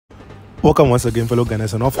Welcome once again, fellow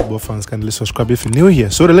Ghanaians and all football fans. Kindly subscribe if you're new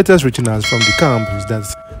here. So the latest reaching us from the camp is that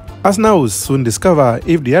Arsenal will soon discover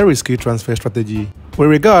if the risky transfer strategy with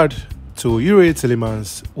regard to Youri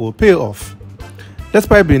Tielemans will pay off.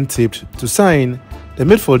 Despite being tipped to sign the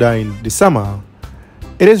midfielder in the summer,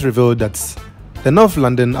 it is revealed that the North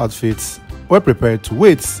London outfits were prepared to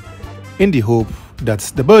wait in the hope that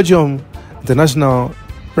the Belgium international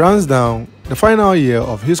runs down the final year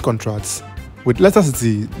of his contract with Leicester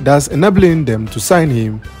City, thus enabling them to sign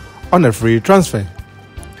him on a free transfer.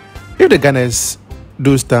 If the Gunners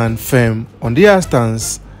do stand firm on their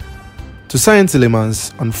stance to sign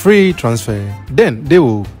Tielemans on free transfer, then they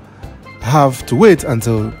will have to wait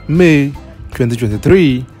until May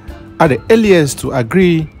 2023 at the earliest to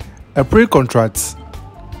agree a pre-contract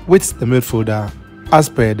with the midfielder, as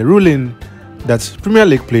per the ruling that Premier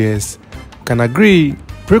League players can agree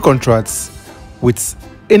pre-contracts with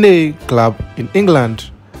any club in England,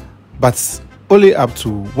 but only up to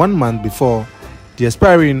 1 month before the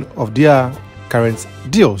expiring of their current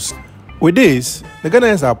deals. With this, the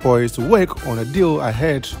Ghanaians are poised to work on a deal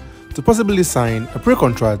ahead to possibly sign a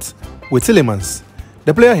pre-contract with Tielemans.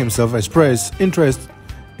 The player himself expressed interest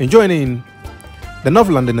in joining the North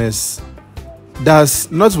Londoners, thus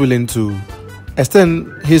not willing to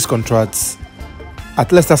extend his contract at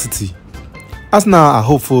Leicester City. Arsenal are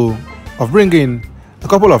hopeful of bringing a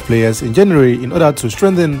couple of players in January in order to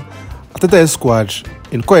strengthen Arteta's squad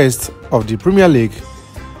in quest of the Premier League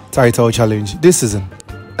title challenge this season.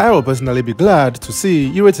 I will personally be glad to see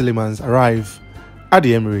Youri Tielemans arrive at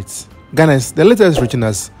the Emirates. Gunners, the latest reaching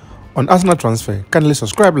us on Arsenal transfer. Kindly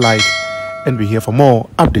subscribe, like, and be here for more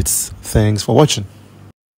updates. Thanks for watching.